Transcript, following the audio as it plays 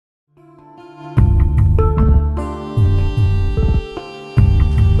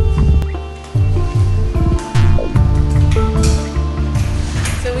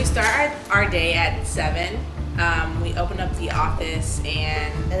our day at 7. We open up the office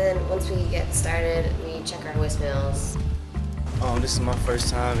and then once we get started, we check our voicemails. This is my first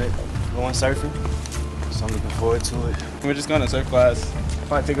time going surfing, so I'm looking forward to it. We're just going to surf class.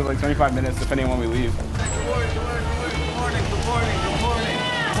 Probably take us like 25 minutes depending on when we leave.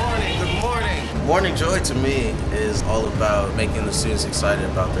 Morning Joy to me is all about making the students excited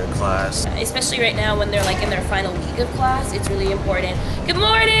about their class. Especially right now when they're like in their final week of class, it's really important. Good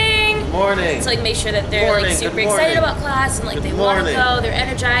morning! Good morning! To like make sure that they're like super excited about class and like they want to go, they're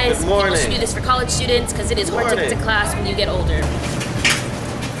energized. People should do this for college students because it is hard to get to class when you get older.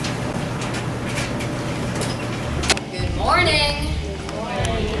 Good morning!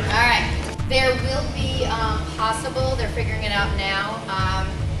 Alright, there will be possible, they're figuring it out now,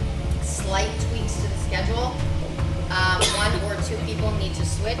 slight tweaks to the schedule. 1 or 2 people need to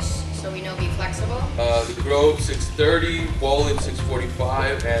switch, so we know be flexible. The Grove 6:30, bowling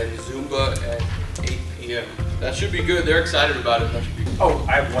 6:45, and Zumba at 8 p.m. That should be good. They're excited about it. That should be good. Oh,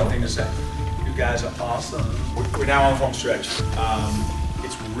 I have one thing to say. You guys are awesome. We're now on the home stretch.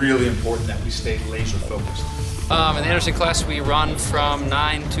 It's really important that we stay laser focused. In the Anderson class, we run from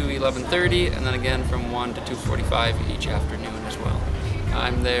 9 to 11:30, and then again from 1 to 2:45 each afternoon as well.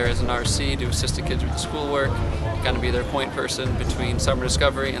 I'm there as an RC to assist the kids with the schoolwork, kind of be their point person between Summer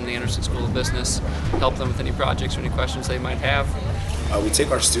Discovery and the Anderson School of Business, help them with any projects or any questions they might have. We take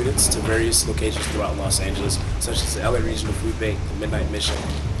our students to various locations throughout Los Angeles, such as the LA Regional Food Bank, the Midnight Mission,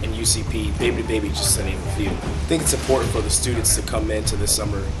 and UCP, Baby to Baby, just to name a few. I think it's important for the students to come into this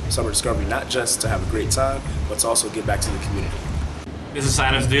Summer Discovery, not just to have a great time, but to also give back to the community. This is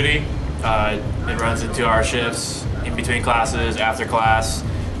sign-ups duty. It runs in 2-hour shifts, in between classes, after class,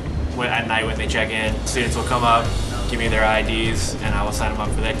 at night when they check in. Students will come up, give me their IDs, and I will sign them up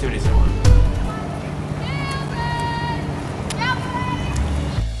for the activities they want.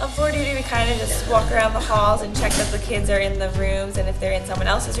 On floor duty, we kind of just walk around the halls and check that the kids are in the rooms, and if they're in someone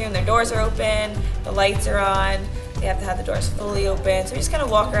else's room, their doors are open, the lights are on, they have to have the doors fully open. So we just kind of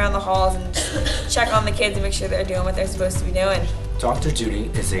walk around the halls and just check on the kids and make sure they're doing what they're supposed to be doing. Doctor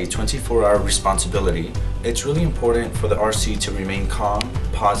duty is a 24-hour responsibility. It's really important for the RC to remain calm,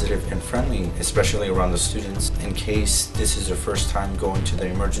 positive, and friendly, especially around the students, in case this is their first time going to the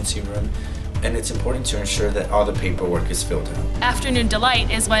emergency room. And it's important to ensure that all the paperwork is filled out. Afternoon delight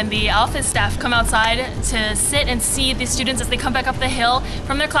is when the office staff come outside to sit and see the students as they come back up the hill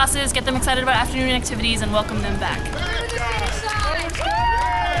from their classes, get them excited about afternoon activities, and welcome them back.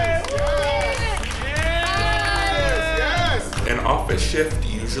 An office shift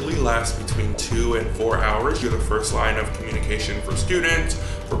usually lasts between 2 and 4 hours. You're the first line of communication for students,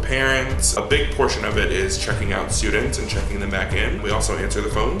 for parents. A big portion of it is checking out students and checking them back in. We also answer the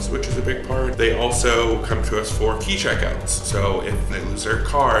phones, which is a big part. They also come to us for key checkouts. So if they lose their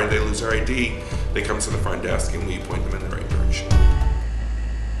card, they lose their ID, they come to the front desk and we point them in the right direction.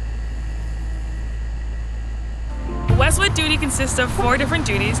 Westwood duty consists of 4 different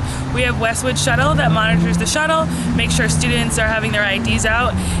duties. We have Westwood Shuttle that monitors the shuttle, makes sure students are having their IDs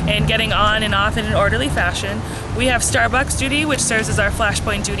out and getting on and off in an orderly fashion. We have Starbucks duty, which serves as our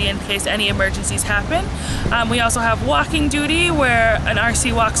flashpoint duty in case any emergencies happen. We also have walking duty, where an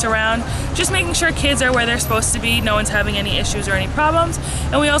RC walks around, just making sure kids are where they're supposed to be, no one's having any issues or any problems.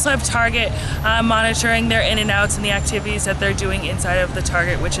 And we also have Target, monitoring their in and outs and the activities that they're doing inside of the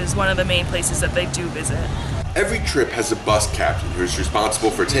Target, which is one of the main places that they do visit. Every trip has a bus captain who's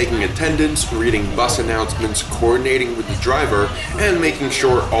responsible for taking attendance, reading bus announcements, coordinating with the driver, and making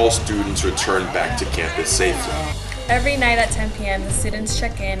sure all students return back to campus safely. Every night at 10 p.m., the students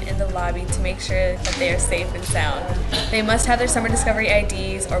check in the lobby to make sure that they are safe and sound. They must have their Summer Discovery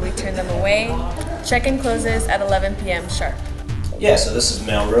IDs or we turn them away. Check-in closes at 11 p.m. sharp. Yeah, so this is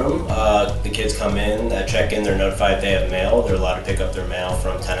mailroom. The kids come in, at check-in, they're notified they have mail. They're allowed to pick up their mail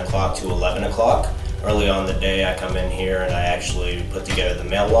from 10 o'clock to 11 o'clock. Early on the day, I come in here and I actually put together the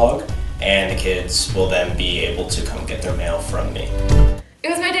mail log, and the kids will then be able to come get their mail from me. It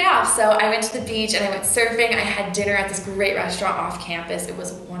was my day off, so I went to the beach and I went surfing. I had dinner at this great restaurant off campus. It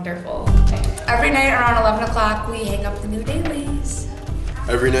was wonderful. Every night around 11 o'clock, we hang up the new dailies.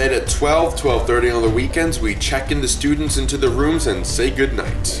 Every night at 12:30 on the weekends, we check in the students into the rooms and say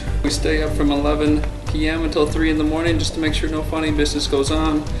goodnight. We stay up from 11 p.m. until 3 in the morning just to make sure no funny business goes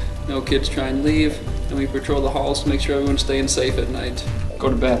on, no kids try and leave, and we patrol the halls to make sure everyone's staying safe at night. Go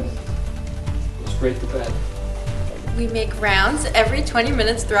to bed. Go straight to bed. We make rounds every 20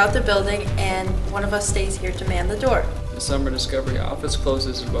 minutes throughout the building, and one of us stays here to man the door. The Summer Discovery office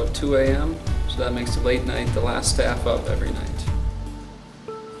closes at about 2 a.m., so that makes the late night the last staff up every night.